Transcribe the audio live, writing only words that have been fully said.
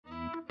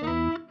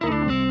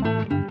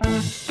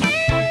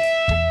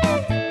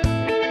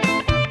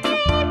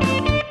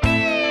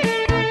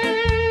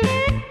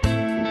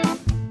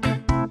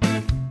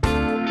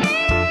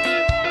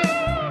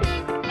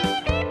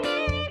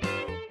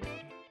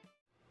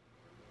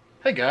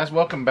Hey guys,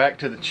 welcome back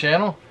to the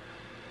channel.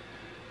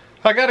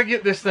 I gotta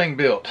get this thing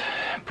built.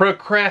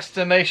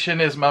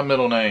 Procrastination is my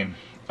middle name.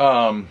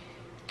 Gotta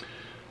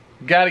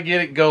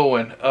get it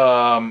going.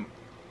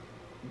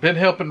 Been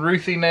helping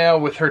Ruthie now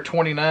with her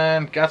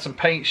 29. Got some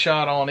paint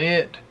shot on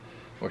it,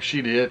 or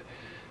she did.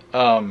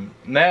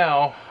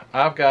 Now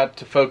I've got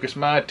to focus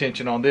my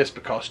attention on this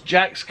because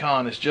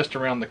JaxCon is just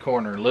around the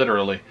corner,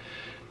 literally.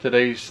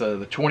 Today's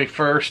the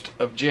 21st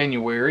of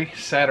January,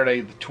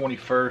 Saturday the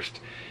 21st.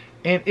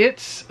 And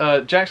it's,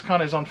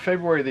 JaxCon is on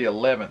February the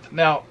 11th.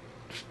 Now,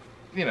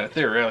 you know,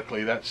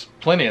 theoretically, that's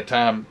plenty of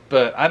time,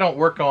 but I don't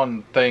work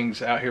on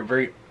things out here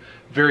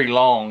very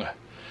long.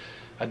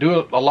 I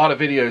do a lot of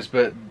videos,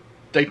 but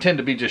they tend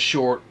to be just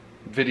short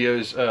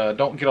videos.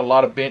 Don't get a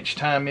lot of bench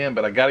time in,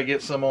 but I got to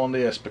get some on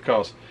this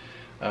because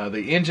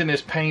the engine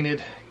is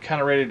painted, kind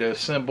of ready to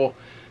assemble.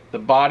 The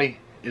body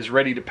is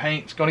ready to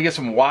paint. It's going to get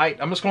some white.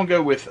 I'm just going to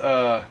go with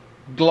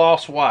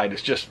gloss white.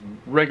 It's just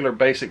regular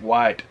basic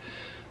white.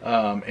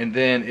 And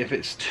then if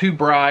it's too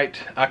bright,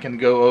 I can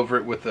go over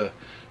it with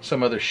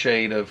some other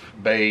shade of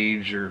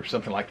beige or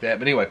something like that.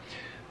 But anyway,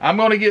 I'm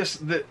going to get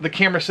the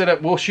camera set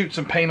up. We'll shoot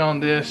some paint on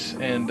this,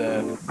 and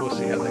we'll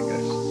see how that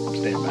goes.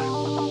 Stand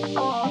by.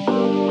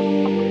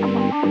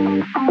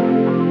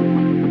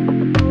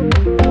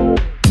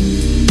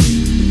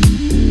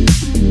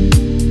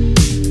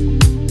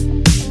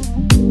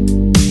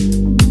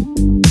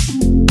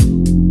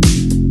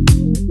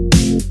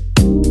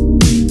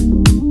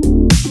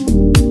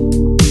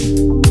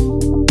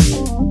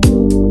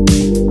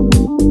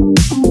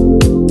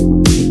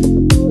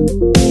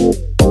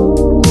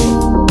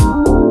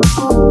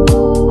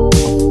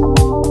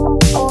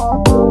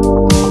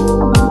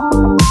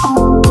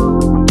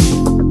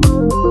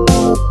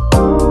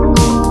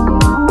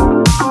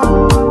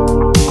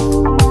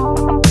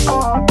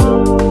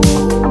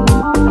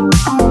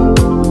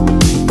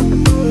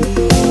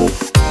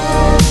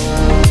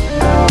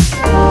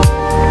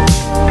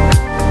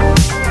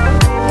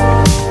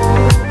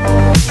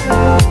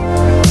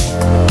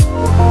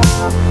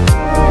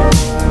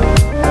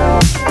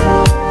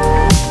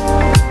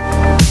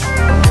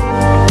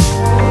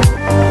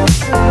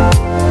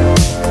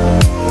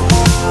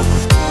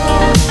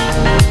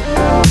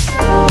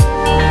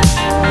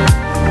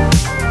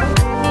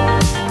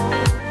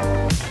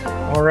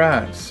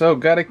 So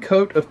got a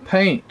coat of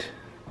paint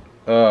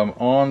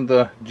on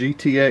the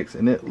GTX,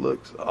 and it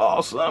looks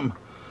awesome.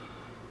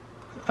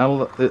 I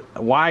love it.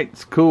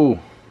 White's cool,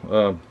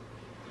 but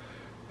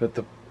this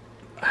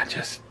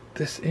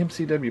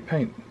MCW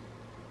paint,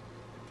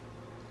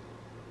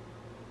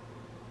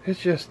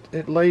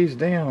 it lays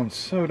down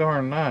so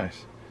darn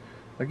nice.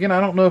 Again, I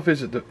don't know if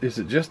is it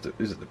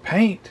the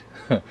paint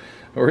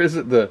or is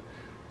it the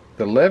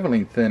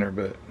leveling thinner,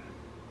 but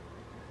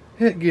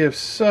it gives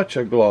such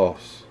a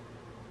gloss.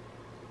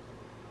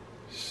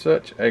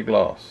 Such a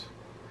gloss.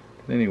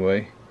 But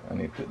anyway, I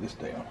need to put this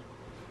down.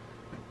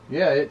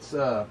 Yeah, it's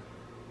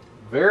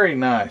very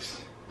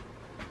nice.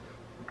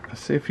 I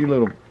see a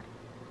few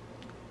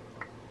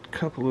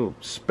couple little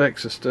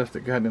specks of stuff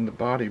that got in the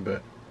body,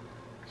 but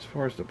as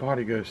far as the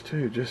body goes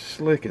too, just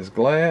slick as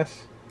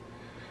glass.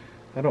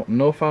 I don't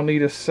know if I'll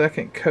need a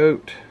second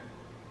coat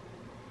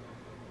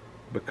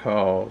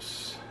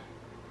because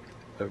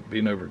of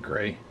being over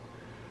gray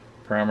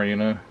primer, you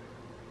know.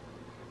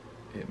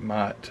 It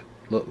might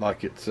look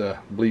like it's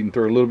bleeding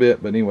through a little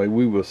bit, but anyway,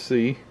 we will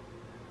see.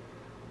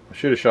 I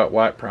should have shot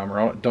white primer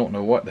on it. Don't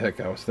know what the heck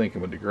I was thinking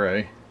with the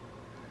gray.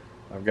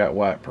 I've got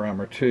white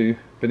primer too,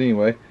 but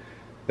anyway,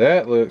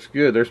 that looks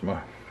good. There's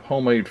my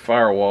homemade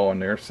firewall in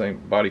there, same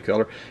body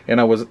color. And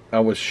I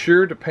was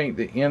sure to paint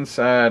the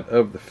inside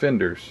of the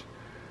fenders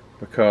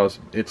because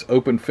it's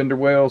open fender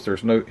wells.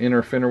 There's no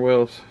inner fender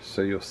wells,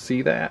 so you'll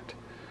see that.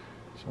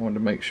 So I wanted to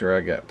make sure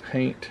I got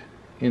paint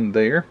in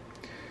there.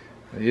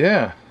 But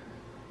yeah,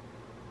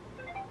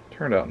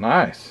 turned out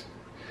nice.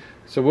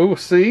 So we will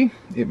see.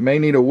 It may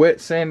need a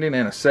wet sanding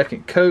and a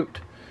second coat.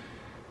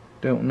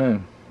 Don't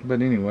know.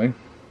 But anyway,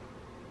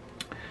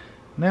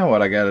 now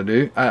what I got to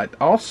do, I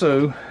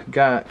also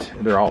got,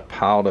 they're all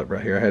piled up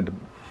right here. I had to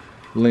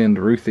lend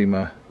Ruthie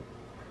my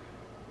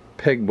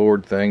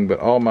pegboard thing,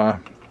 but all my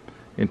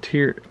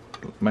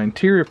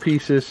interior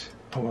pieces.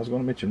 Oh, I was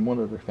going to mention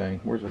one other thing.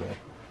 Where's it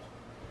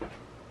at?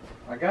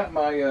 I got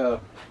my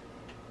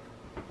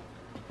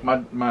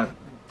my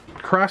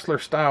Chrysler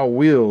style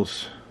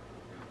wheels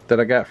that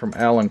I got from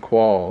Allen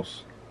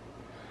Qualls.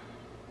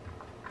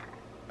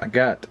 I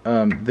got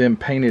them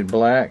painted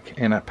black,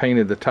 and I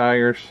painted the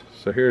tires.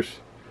 So here's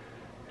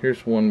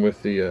one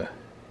with the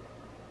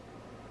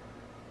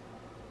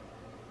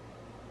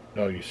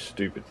oh, you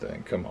stupid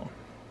thing, come on.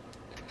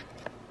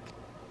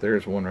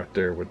 There's one right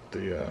there with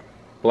the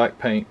black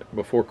paint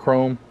before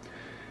chrome,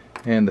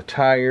 and the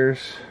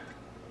tires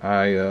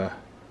I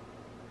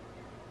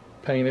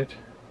painted.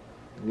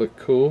 Look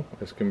cool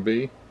as can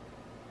be.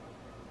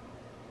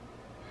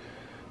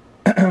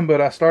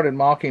 But I started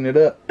mocking it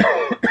up.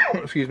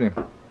 Excuse me.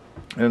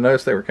 And I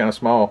noticed they were kind of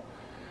small,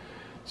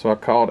 so I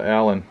called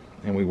Alan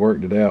and we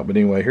worked it out. But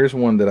anyway, here's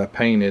one that I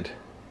painted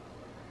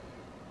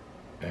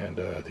And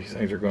these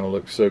things are going to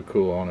look so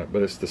cool on it.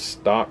 But it's the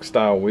stock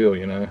style wheel,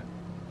 you know.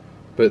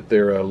 But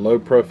they're low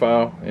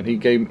profile, and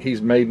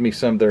he's made me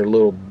some that are a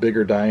little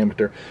bigger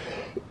diameter.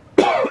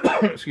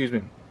 Excuse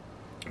me.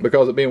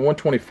 Because it being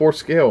 1/24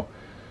 scale,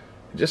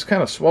 it just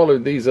kind of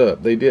swallowed these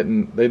up. They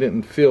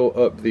didn't fill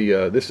up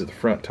the this is the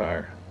front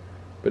tire,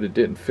 but it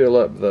didn't fill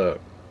up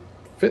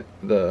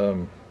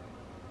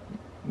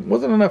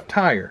wasn't enough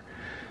tire.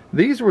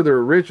 These were the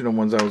original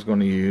ones I was going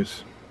to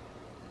use,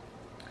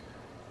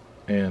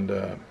 and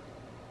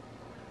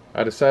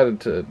I decided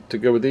to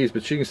go with these.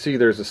 But you can see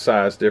there's a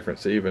size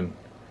difference. Even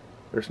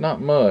there's not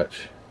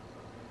much,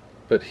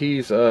 but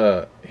he's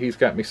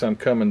got me some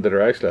coming that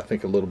are actually, I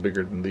think, a little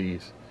bigger than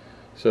these.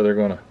 So they're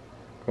going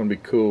to be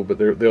cool, but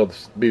they'll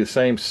be the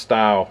same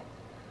style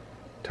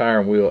tire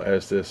and wheel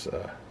as this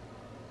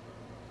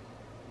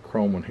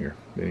chrome one here.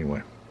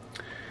 Anyway,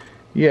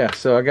 yeah,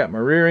 so I got my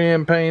rear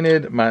end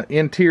painted, my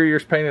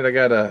interior's painted. I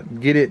got to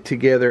get it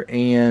together,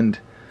 and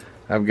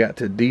I've got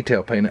to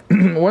detail paint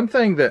it. One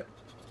thing that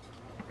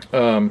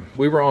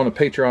we were on a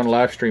Patreon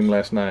live stream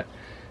last night,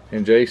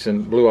 and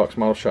Jason, Blue Ox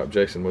Model Shop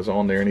Jason, was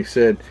on there, and he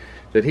said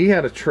that he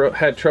had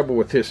trouble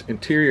with his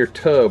interior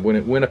tub when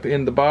it went up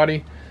in the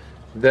body,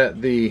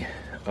 that the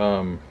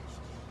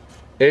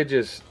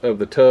edges of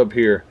the tub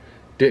here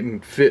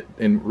didn't fit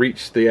and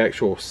reach the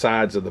actual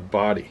sides of the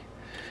body.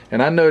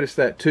 And I noticed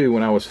that too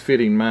when I was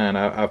fitting mine.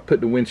 I put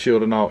the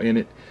windshield and all in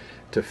it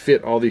to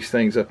fit all these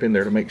things up in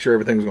there to make sure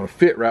everything was going to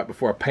fit right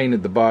before I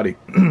painted the body.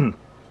 And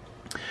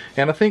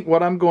I think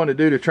what I'm going to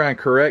do to try and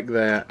correct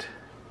that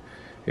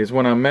is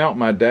when I mount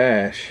my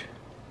dash,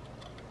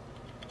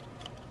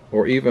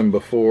 or even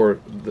before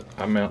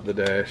I mount the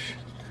dash,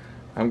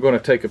 I'm going to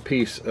take a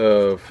piece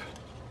of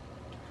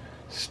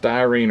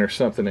styrene or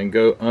something and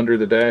go under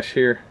the dash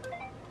here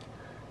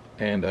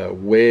and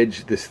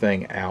wedge this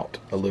thing out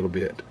a little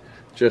bit,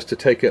 just to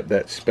take up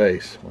that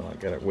space. Well, I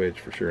got it wedged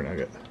for sure, and I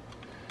got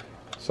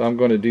so I'm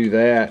going to do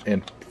that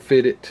and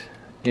fit it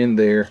in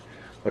there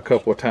a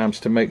couple of times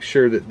to make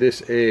sure that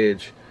this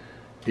edge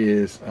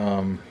is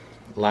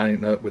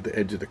lining up with the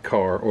edge of the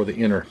car, or the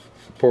inner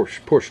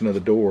portion of the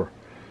door.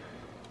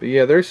 But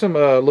yeah, there's some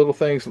little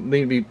things that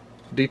need to be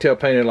detail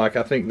painted, like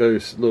I think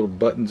those little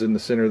buttons in the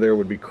center there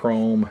would be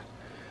chrome.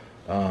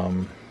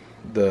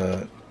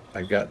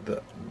 I got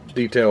the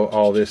detail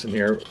all this in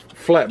here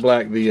flat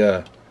black,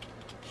 the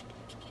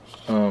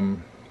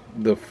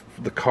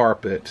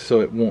carpet,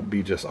 so it won't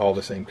be just all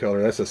the same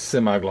color. That's a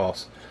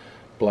semi-gloss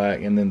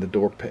black, and then the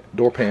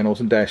door panels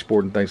and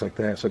dashboard and things like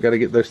that. So I got to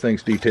get those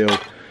things detailed,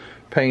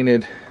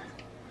 painted.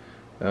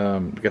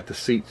 Got the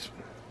seats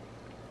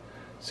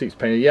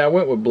painted. Yeah, I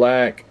went with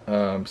black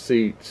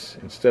seats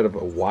instead of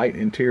a white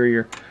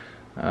interior.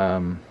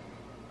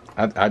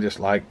 I just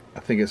like, I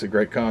think it's a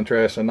great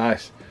contrast. A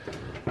nice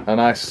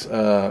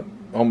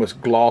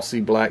almost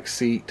glossy black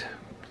seat,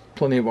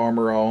 plenty of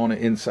armor all on it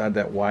inside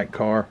that white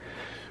car,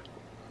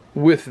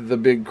 with the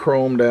big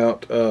chromed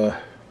out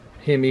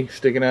Hemi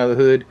sticking out of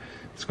the hood.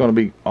 It's going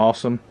to be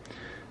awesome.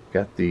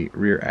 Got the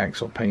rear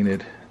axle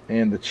painted,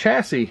 and the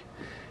chassis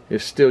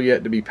is still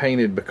yet to be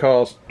painted,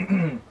 because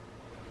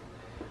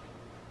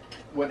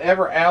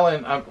whenever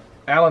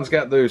Alan's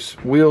got those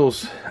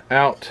wheels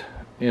out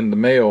in the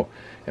mail,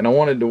 and I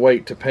wanted to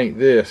wait to paint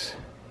this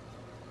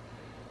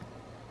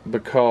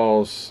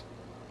because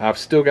I've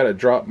still got to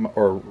drop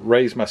or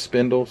raise my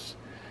spindles,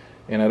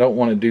 and I don't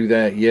want to do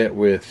that yet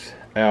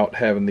without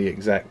having the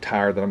exact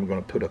tire that I'm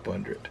going to put up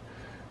under it.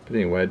 But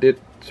anyway, I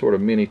did sort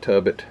of mini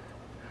tub it.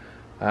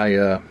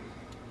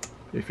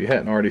 If you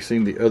hadn't already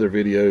seen the other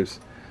videos,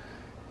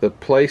 the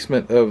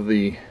placement of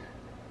the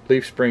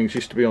leaf springs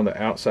used to be on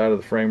the outside of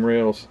the frame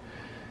rails,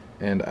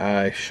 and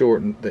I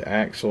shortened the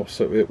axle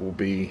so it will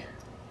be,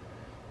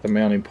 the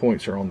mounting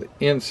points are on the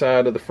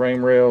inside of the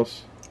frame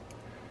rails,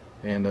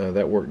 and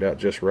that worked out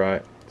just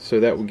right. So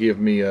that will give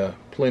me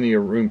plenty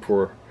of room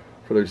for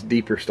those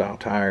deeper style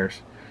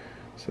tires.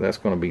 So that's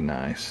going to be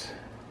nice.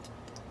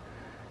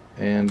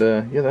 And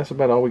yeah, that's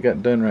about all we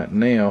got done right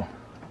now.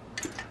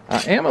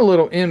 I am a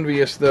little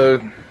envious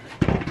though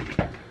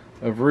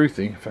of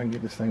Ruthie. If I can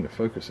get this thing to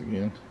focus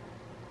again.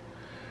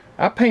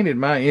 I painted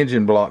my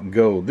engine block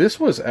gold. This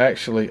was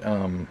actually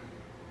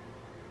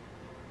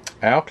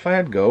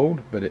alclad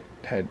gold, but it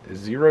had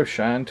zero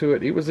shine to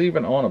it. It was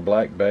even on a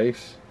black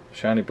base,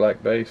 shiny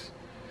black base.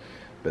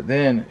 But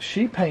then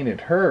she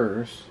painted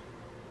hers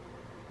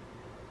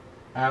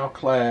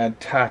alclad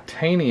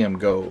titanium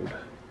gold,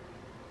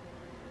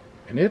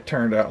 and it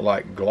turned out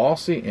like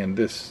glossy and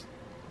this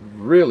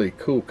really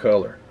cool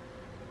color.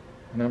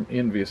 And I'm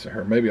envious of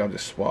her. Maybe I'll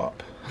just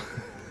swap.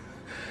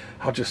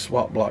 I'll just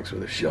swap blocks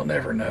with her. She'll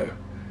never know.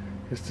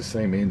 It's the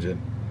same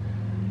engine.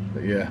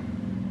 But yeah,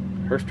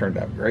 hers turned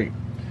out great.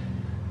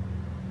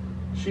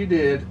 She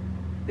did,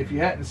 if you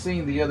hadn't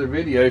seen the other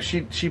video,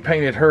 she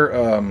painted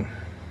her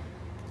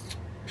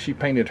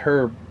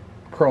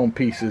chrome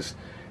pieces,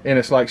 and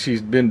it's like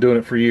she's been doing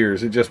it for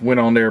years. It just went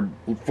on there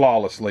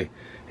flawlessly,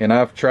 and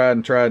I've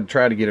tried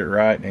to get it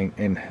right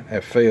and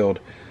have failed.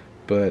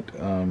 But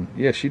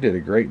yeah, she did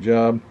a great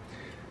job.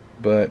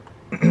 But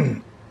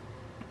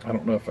I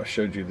don't know if I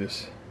showed you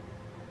this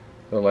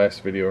the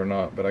last video or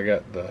not, but I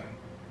got the,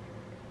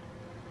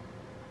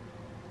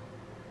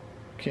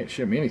 can't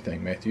show me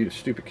anything, Matthew, the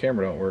stupid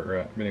camera don't work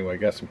right. But anyway,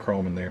 got some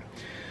chrome in there.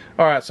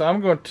 Alright, so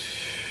I'm going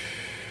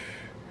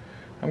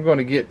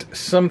to get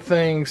some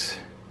things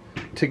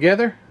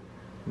together,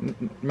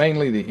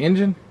 mainly the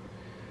engine,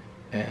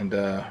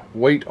 and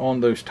wait on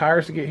those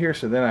tires to get here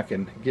so then I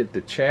can get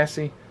the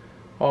chassis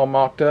all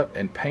mocked up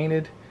and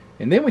painted,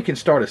 and then we can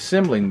start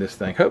assembling this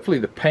thing. Hopefully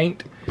the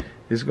paint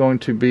is going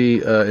to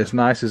be as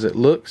nice as it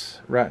looks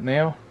right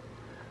now,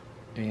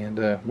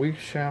 and we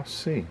shall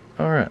see.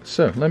 Alright,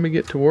 so let me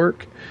get to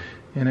work,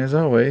 and as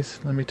always,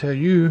 let me tell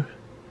you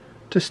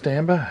to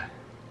stand by.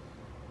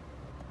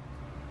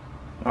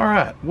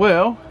 Alright,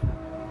 well,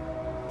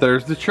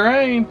 there's the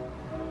train.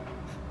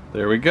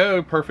 There we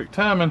go, perfect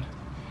timing.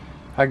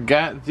 I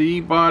got the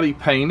body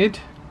painted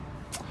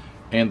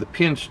and the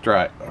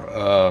pinstripe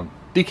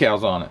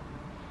decals on it.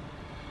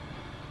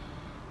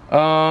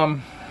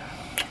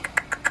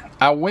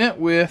 I went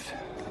with,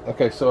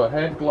 okay, so I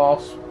had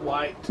gloss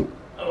white.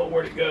 Oh,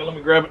 where'd it go? Let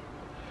me grab it.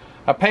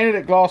 I painted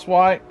it gloss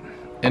white,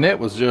 and it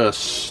was just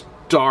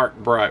stark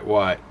bright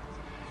white.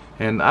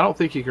 And I don't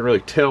think you can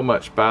really tell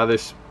much by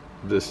this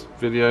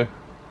video,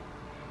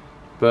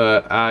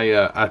 but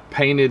I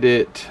painted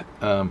it,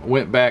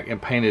 went back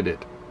and painted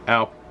it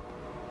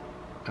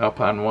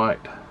alpine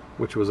white,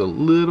 which was a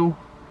little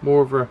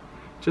more of a,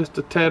 just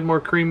a tad more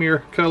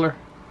creamier color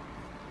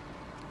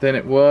than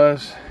it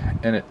was,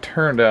 and it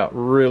turned out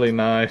really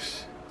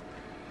nice.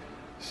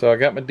 So I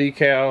got my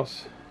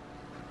decals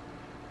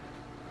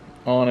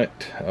on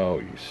it. Oh,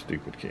 you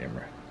stupid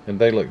camera. And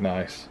they look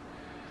nice.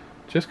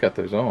 Just got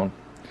those on.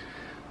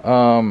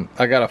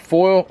 I got to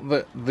foil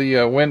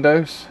the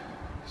windows,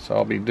 so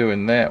I'll be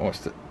doing that once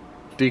the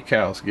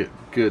decals get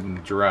good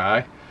and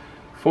dry.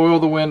 Foil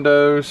the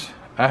windows.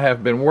 I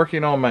have been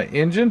working on my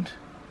engine.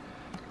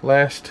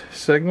 Last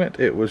segment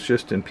it was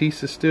just in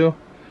pieces still,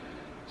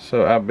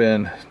 so I've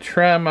been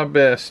trying my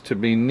best to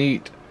be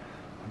neat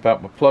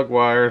about my plug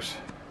wires.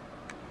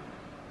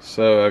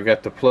 So I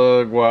got the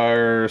plug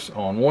wires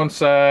on one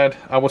side.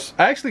 I was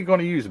actually going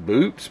to use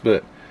boots,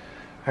 but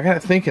I got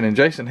it thinking, and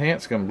Jason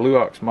Hanscom, Blue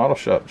Ox Model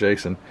Shop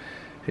Jason,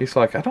 he's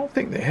like, I don't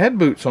think they had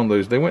boots on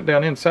those. They went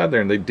down inside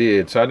there, and they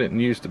did, so I didn't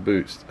use the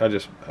boots. I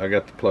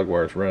got the plug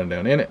wires running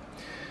down in it.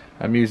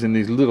 I'm using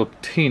these little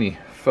teeny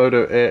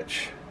photo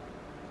etch,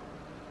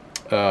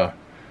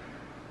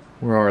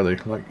 where are they?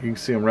 Like, you can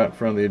see them right in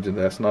front of the engine.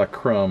 That's not a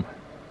crumb.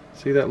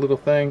 See that little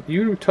thing?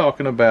 You were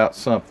talking about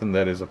something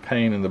that is a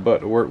pain in the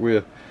butt to work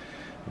with.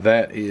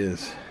 That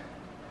is.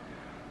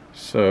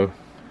 So,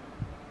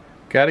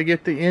 got to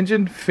get the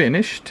engine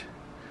finished,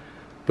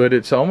 but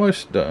it's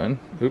almost done.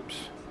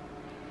 Oops.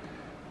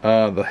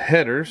 The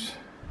headers,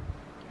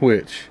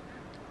 which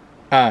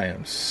I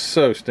am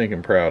so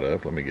stinking proud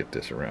of. Let me get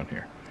this around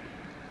here.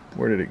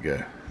 Where did it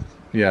go?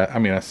 Yeah, I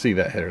mean, I see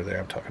that header there.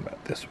 I'm talking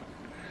about this one.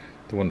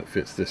 The one that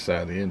fits this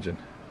side of the engine.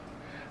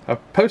 I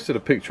posted a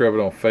picture of it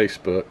on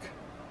Facebook,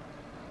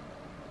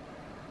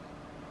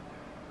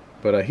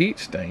 but I heat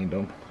stained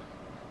them.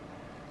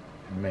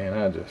 Man,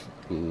 I just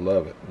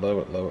love it, love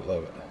it, love it,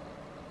 love it.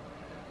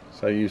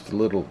 So I used a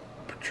little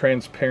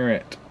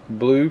transparent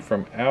blue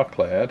from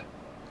Alclad,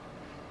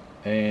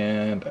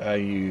 and I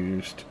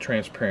used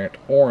transparent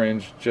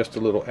orange just a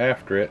little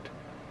after it,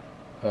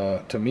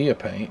 Tamiya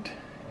paint,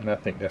 and I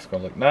think that's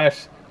going to look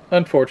nice.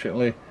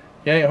 Unfortunately,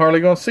 you ain't hardly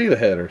going to see the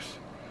headers,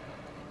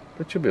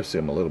 but you'll be able to see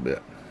them a little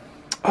bit.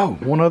 Oh,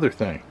 one other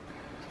thing.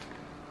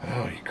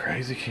 Oh, you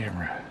crazy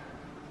camera.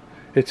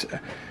 It's,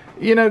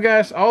 you know,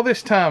 guys, all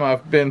this time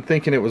I've been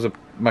thinking it was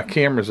my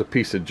camera's a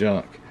piece of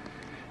junk.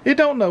 It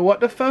don't know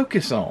what to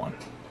focus on.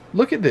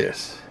 Look at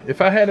this. If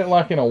I had it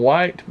like in a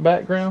white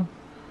background,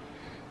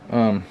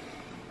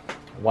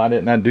 why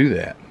didn't I do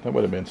that? That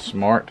would have been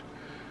smart.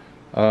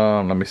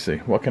 Let me see.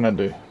 What can I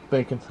do?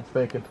 I'm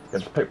thinking.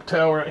 Got the paper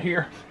towel right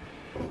here.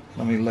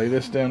 Let me lay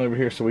this down over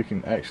here so we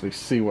can actually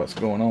see what's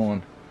going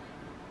on,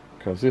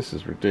 because this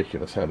is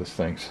ridiculous how this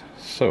thing's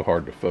so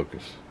hard to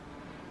focus.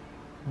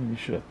 You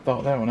should have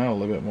thought that one out a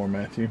little bit more,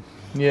 Matthew.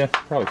 Yeah,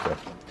 probably so.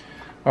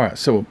 Alright,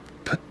 so we'll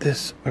put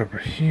this over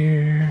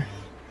here.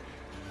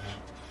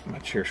 My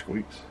chair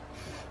squeaks.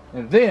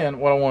 And then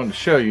what I wanted to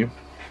show you.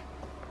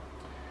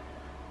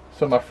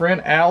 So my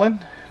friend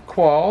Alan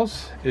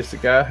Qualls is the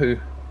guy who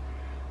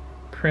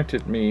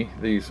printed me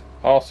these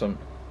awesome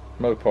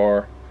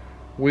Mopar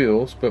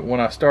wheels, but when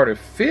I started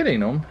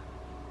fitting them,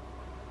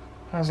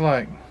 I was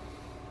like,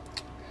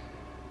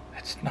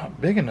 it's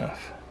not big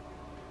enough.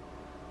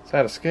 It's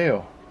out of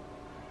scale.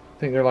 I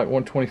think they're like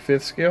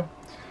 1/25 scale.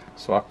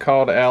 So I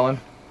called Alan.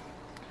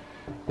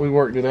 We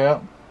worked it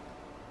out.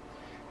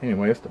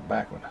 Anyway, it's the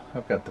back one.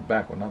 I've got the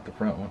back one, not the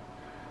front one.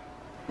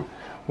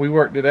 We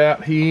worked it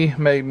out. He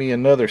made me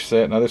another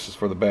set. Now this is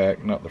for the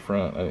back, not the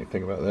front. I didn't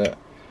think about that.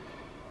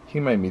 He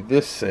made me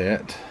this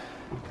set.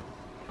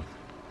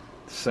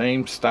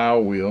 Same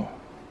style wheel,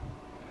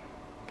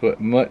 but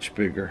much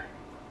bigger.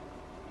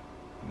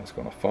 And it's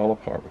going to fall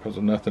apart because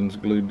nothing's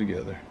glued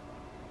together.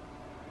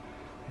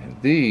 And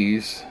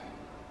these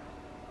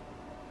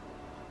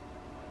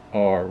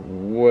are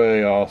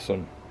way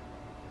awesome.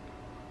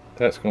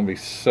 That's going to be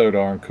so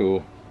darn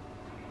cool.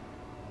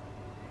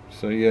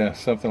 So yeah,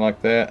 something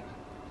like that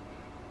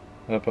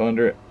up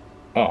under it.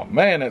 Oh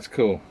man, that's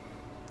cool.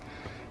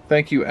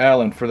 Thank you,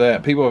 Alan, for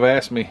that. People have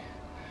asked me,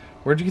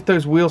 where'd you get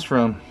those wheels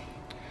from?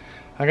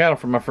 I got them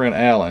from my friend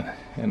Alan,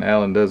 and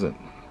Alan doesn't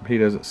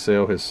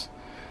sell his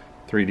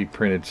 3D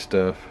printed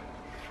stuff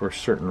for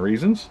certain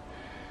reasons,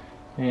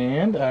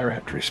 and I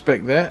have to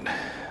respect that.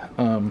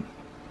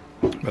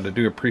 But I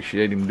do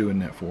appreciate him doing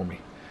that for me.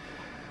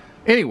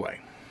 Anyway,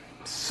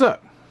 so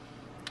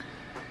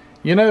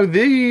you know,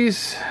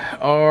 these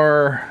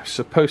are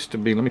supposed to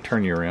be, let me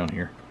turn you around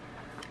here.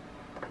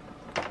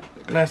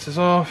 Glasses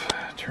off,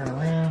 turn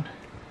around,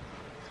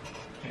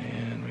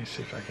 and let me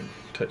see if I can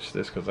touch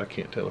this because I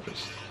can't tell if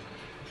it's,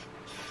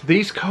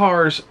 these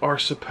cars are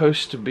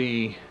supposed to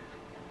be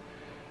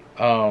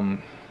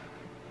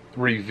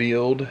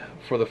revealed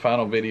for the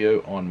final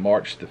video on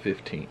March the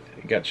 15th.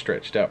 It got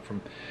stretched out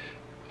from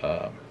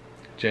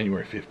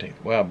January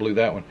 15th. Wow, I blew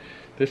that one.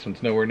 This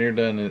one's nowhere near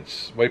done, and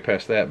it's way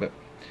past that. But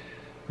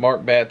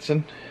Mark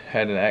Batson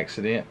had an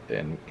accident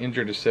and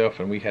injured himself,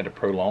 and we had to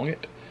prolong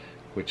it,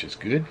 which is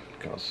good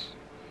because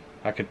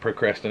I could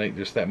procrastinate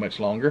just that much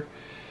longer.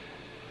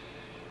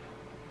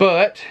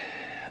 But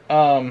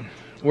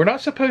we're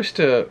not supposed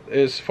to,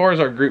 as far as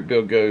our group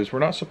build goes, we're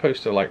not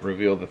supposed to like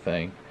reveal the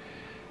thing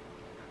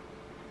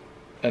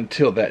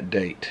until that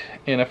date.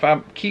 And if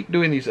I keep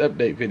doing these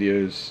update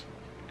videos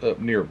up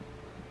near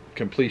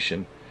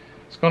completion,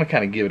 it's going to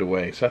kind of give it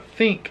away. So I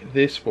think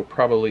this will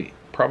probably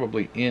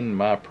end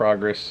my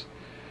progress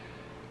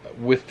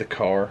with the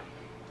car.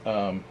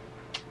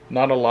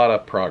 Not a lot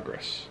of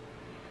progress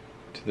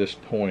to this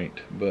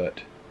point,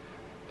 but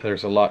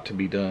there's a lot to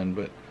be done.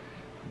 But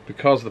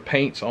because the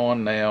paint's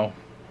on now,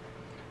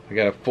 I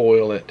got to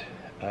foil it,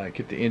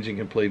 get the engine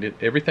completed.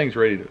 Everything's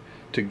ready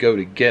to go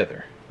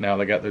together. Now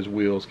they got those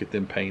wheels, get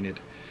them painted.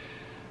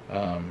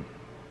 I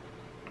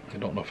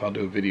don't know if I'll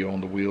do a video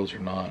on the wheels or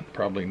not.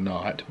 Probably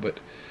not, but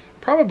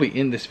probably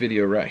in this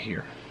video right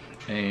here.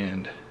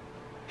 And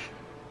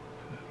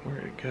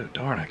where'd it go?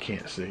 Darn, I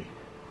can't see.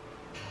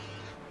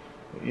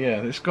 But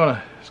yeah, it's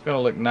gonna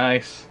look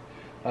nice.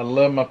 I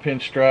love my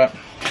pinstripe.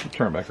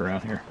 Turn it back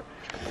around here.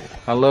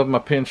 I love my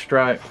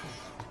pinstripe.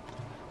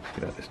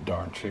 Get out of this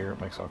darn chair.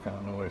 It makes all kind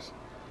of noise.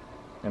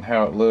 And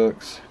how it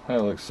looks.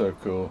 That looks so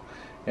cool.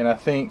 And I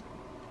think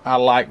I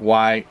like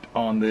white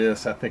on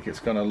this. I think it's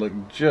gonna look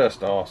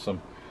just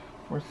awesome.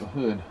 Where's the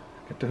hood?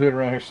 Got the hood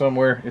around here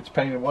somewhere. It's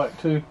painted white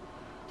too.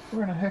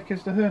 Where in the heck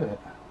is the hood at?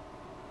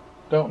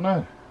 Don't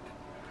know.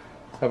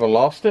 Have I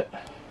lost it?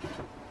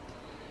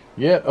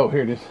 Yeah. Oh,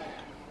 here it is.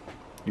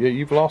 Yeah,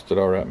 you've lost it,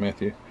 all right,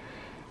 Matthew.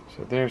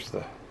 So there's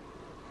the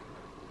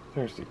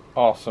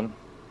awesome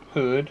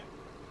hood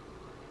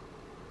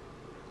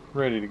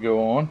ready to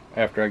go on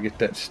after I get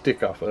that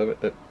stick off of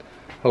it that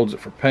holds it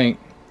for paint.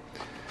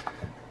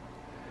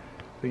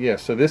 But yeah,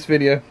 so this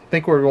video, I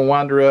think we're gonna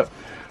wind her up.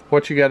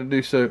 What you got to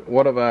do? So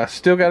what have I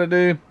still got to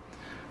do?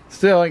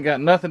 Still ain't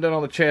got nothing done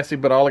on the chassis,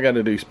 but all I got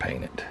to do is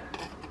paint it.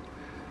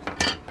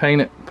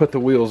 Paint it. Put the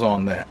wheels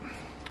on that.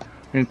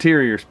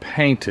 Interior's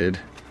painted.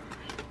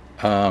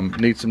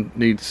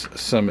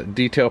 Needs some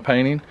detail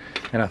painting,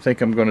 and I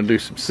think I'm going to do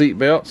some seat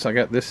belts. I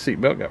got this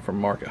seat belt got from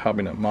Mark at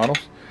Hobby Nut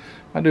Models.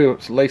 I do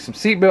lay some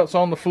seat belts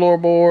on the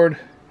floorboard.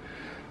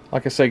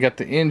 Like I say, got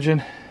the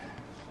engine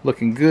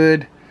looking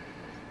good.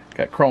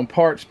 Got chrome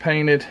parts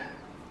painted,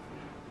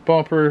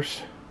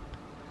 bumpers,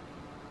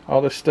 all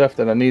this stuff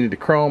that I needed to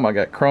chrome, I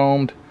got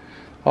chromed.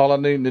 All I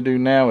need to do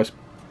now is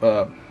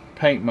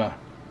paint my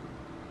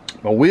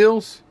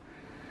wheels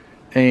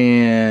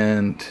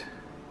and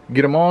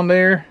get them on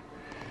there,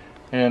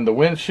 and the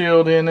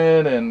windshield in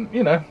it, and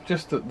you know,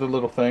 just the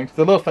little things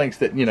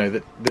that you know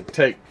that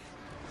take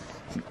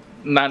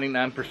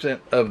 99%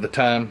 of the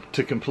time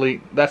to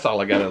complete. That's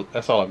all I got.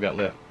 That's all I've got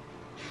left.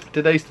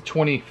 Today's the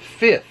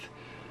 25th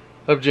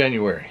of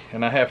January,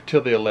 and I have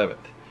till the 11th.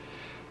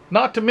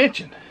 Not to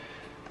mention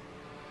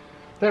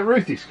that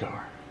Ruthie's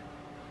car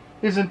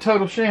is in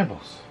total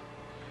shambles.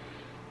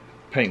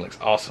 Paint looks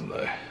awesome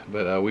though,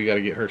 but we got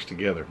to get hers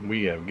together.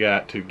 We have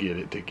got to get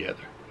it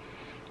together.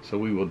 So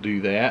we will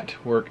do that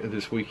work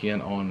this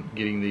weekend on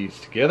getting these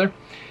together,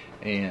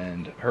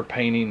 and her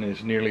painting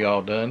is nearly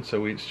all done,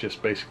 so it's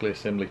just basically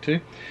assembly too.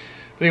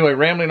 But anyway,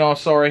 rambling on,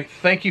 sorry.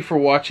 Thank you for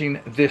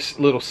watching this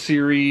little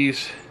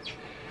series.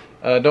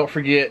 Don't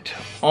forget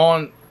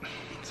on,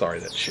 sorry,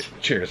 that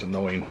chair is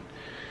annoying.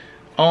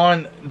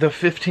 On the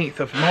 15th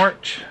of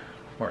March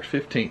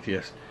 15th,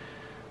 yes,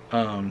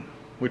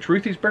 which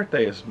Ruthie's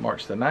birthday is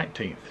March the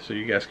 19th, so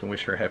you guys can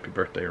wish her a happy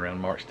birthday around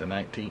March the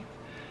 19th.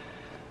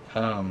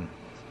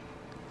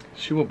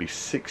 She will be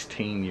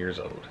 16 years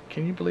old.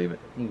 Can you believe it?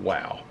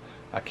 Wow,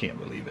 I can't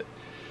believe it.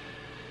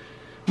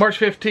 March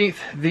 15th,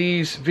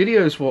 these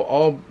videos will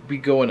all be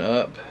going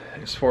up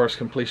as far as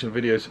completion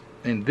videos,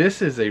 and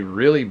this is a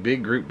really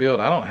big group build.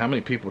 I don't know how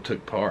many people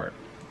took part.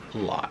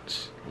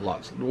 Lots,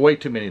 way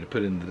too many to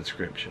put in the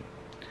description.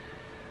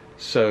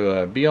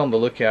 So be on the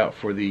lookout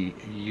for the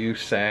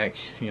USACC,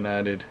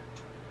 United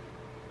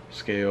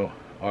scale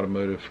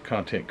automotive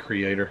content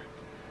creator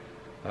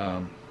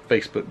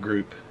Facebook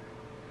group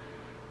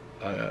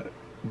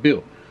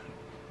build.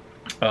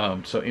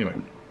 So anyway,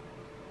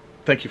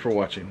 thank you for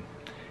watching,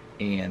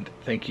 and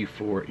thank you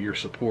for your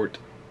support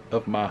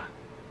of my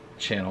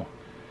channel.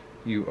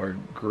 You are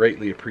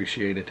greatly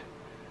appreciated.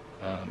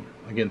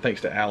 Again,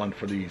 thanks to Alan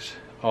for these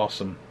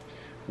awesome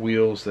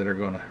wheels that are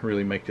going to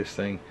really make this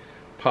thing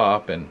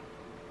pop, and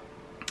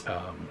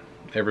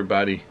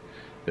everybody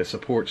that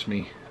supports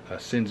me,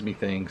 sends me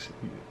things.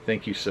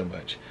 Thank you so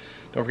much.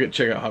 Don't forget to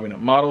check out Hobby Nut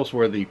Models,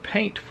 where the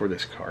paint for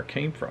this car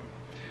came from,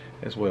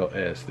 as well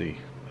as the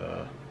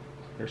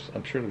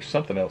I'm sure there's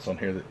something else on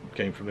here that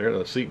came from there.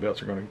 The seat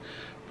belts are going to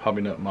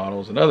Hobby Nut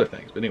Models and other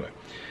things. But anyway,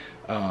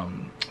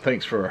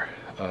 thanks for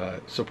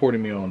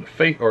supporting me on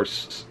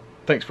the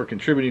thanks for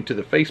contributing to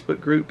the Facebook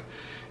group.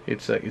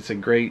 It's a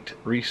great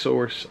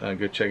resource.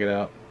 Go check it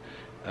out.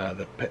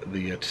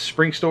 The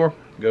spring store.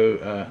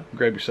 Go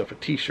grab yourself a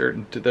t-shirt,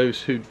 and to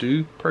those who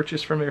do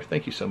purchase from there,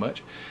 thank you so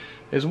much.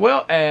 As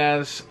well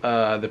as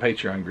the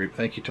Patreon group.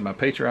 Thank you to my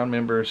Patreon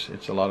members.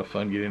 It's a lot of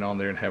fun getting on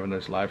there and having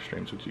those live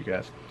streams with you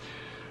guys.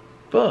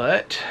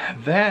 But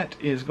that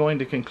is going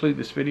to conclude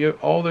this video.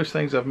 All those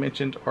things I've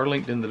mentioned are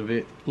linked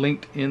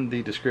in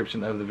the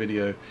description of the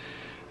video,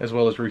 as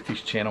well as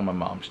Ruthie's channel, my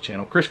mom's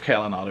channel, Chris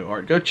Callan Auto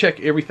Art. Go check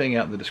everything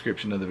out in the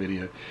description of the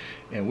video,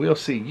 and we'll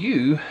see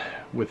you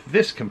with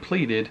this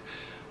completed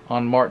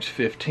on March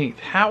 15th.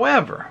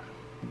 However,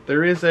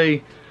 there is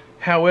a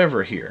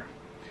however here.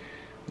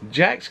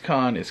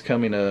 JaxCon is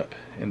coming up,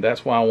 and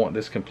that's why I want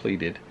this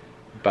completed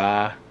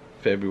by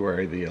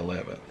February the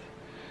 11th.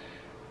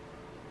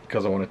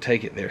 Because I want to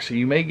take it there. So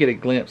you may get a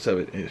glimpse of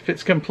it. If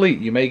it's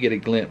complete, you may get a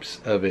glimpse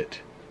of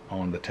it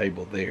on the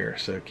table there.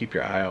 So keep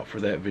your eye out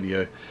for that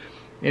video.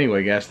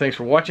 Anyway, guys, thanks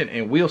for watching,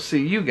 and we'll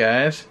see you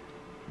guys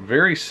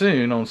very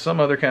soon on some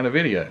other kind of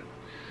video.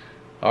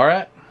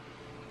 Alright?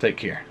 Take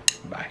care.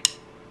 Bye.